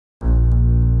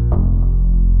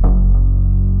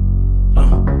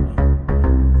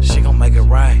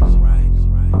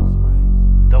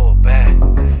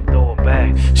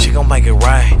make it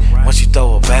right when she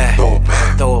throw it back.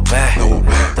 Throw it back.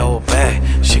 Throw it back.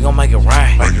 She gon' make it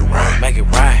right. Make it right. Make it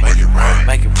right. Make it right.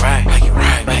 Make it right. Make it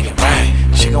right. Make it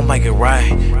right. She gon' make it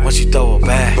right when she throw it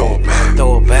back.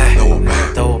 Throw it back.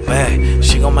 Throw it back.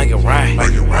 She gon' make it right.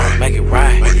 Make it right. Make it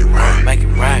right. Make it right. Make it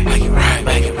right. Make it right.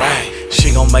 Make it right.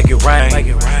 She gon' make it rain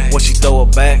when she throw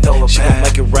it back. She gon'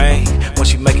 make it rain when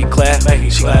she make it clap.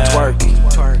 She gon' twerk,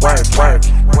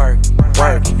 work,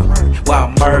 work, while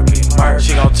murky.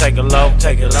 She gon' take it low,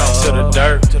 to the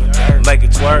dirt, make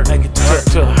it twerk,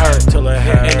 to her, till her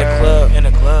hair in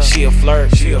the club. She a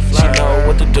flirt, she know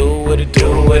what to do with it,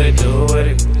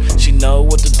 She know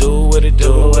what to do with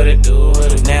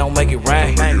it, Now make it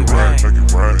rain,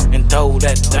 and throw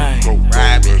that thing.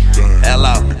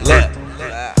 Hello, look.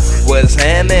 What's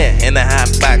happening in the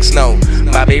hot box? No,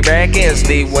 Bobby Brackens,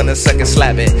 Steve wanna suck and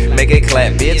slap it, make it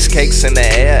clap, bitch. Cakes in the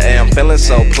air, and I'm feeling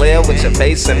so clear with your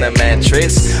face in the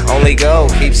mattress. Only go,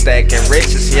 keep stacking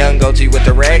riches. Young OG with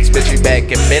the racks, bitch, you back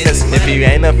in business. If you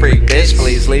ain't a freak, bitch,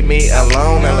 please leave me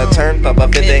alone. On the turnpike, I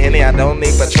fit the Henny, I don't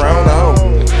need Patron.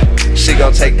 Oh. She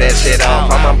gon' take that shit off,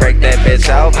 I'ma break that bitch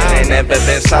off. It ain't never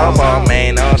been soft, oh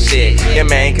man, oh shit. Your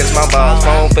man kiss my balls,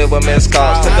 phone filled with missed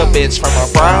calls. Took a bitch from a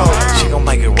fraud. She gon'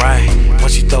 make it right when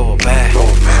she throw it back.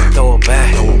 Throw it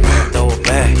back, throw it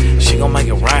back. She gon' make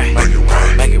it right. Make it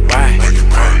right. Make it right.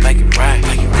 Make it right.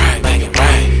 Make it right. Make it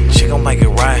right. She gon' make it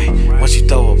right when she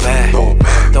throw it back.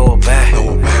 Throw it back,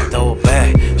 throw it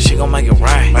back. She gon' make it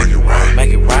right. Make it right.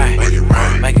 Make it right. Make it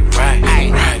right. Make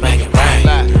it right. Make it right.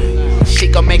 She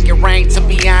gon' make it rain, to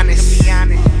be honest.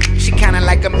 She kinda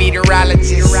like a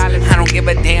meteorologist. I don't give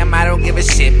a damn, I don't give a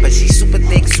shit. But she super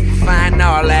thick, super fine,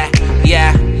 all that.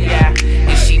 Yeah.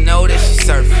 And she know that she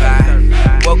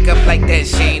certified. Woke up like that,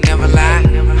 she ain't never lied.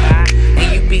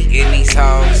 And you beating these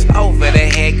hoes over the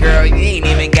head, girl, you ain't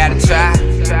even gotta try.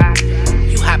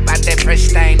 You hop out that fresh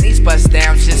thing, these bust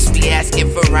downs just be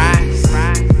asking for rides.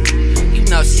 You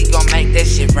know she gon' make that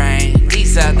shit rain.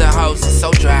 These other hoes are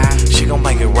so dry. She gon'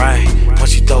 make it right when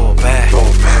she throw it back.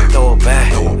 Throw it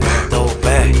back, throw it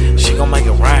back. She gon' make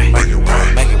it right. Make it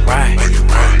right. Make it right. Make it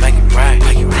right. Make it right.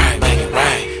 Make it right. Make it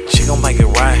right. She gon' make it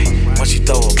right when she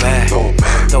throw it back.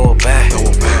 Throw it back,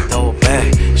 throw it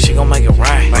back. She gon' make it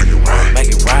right. Make it right. Make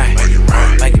it right.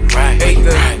 Make it right. Make it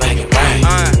right. Make it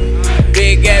right.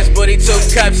 Big ass booty, 2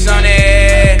 cups on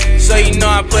it. So you know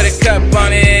I put a cup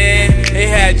on it. It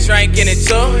had drink in it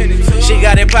too. She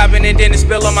got it poppin' and then it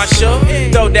spill on my shoe.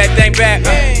 Throw that thing back,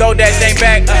 throw that thing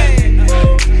back.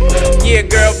 Yeah,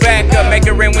 girl, back up. Make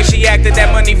it rain when she acted.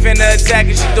 That money finna attack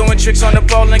it. She doing tricks on the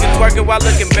pole, niggas twerking while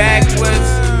looking backwards.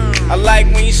 I like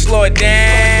when you slow it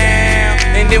down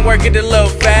and then work it a little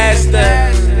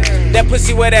faster. That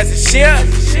pussy wet as a ship,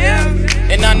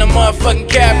 and on the motherfucking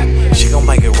cap. She gon'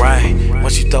 make it right when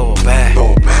she throw it back.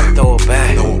 Throw it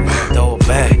back, throw it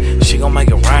back. She gon' make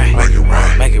it right. Make it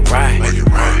right. Make it right. Make it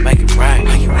right. Make it right.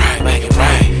 Make it right. Make it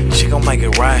right. She gon' make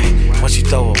it right when she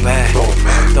throw it back.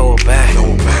 Throw it back,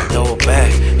 throw it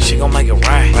back. She gon' make it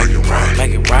right. Make it right.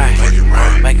 Make it right.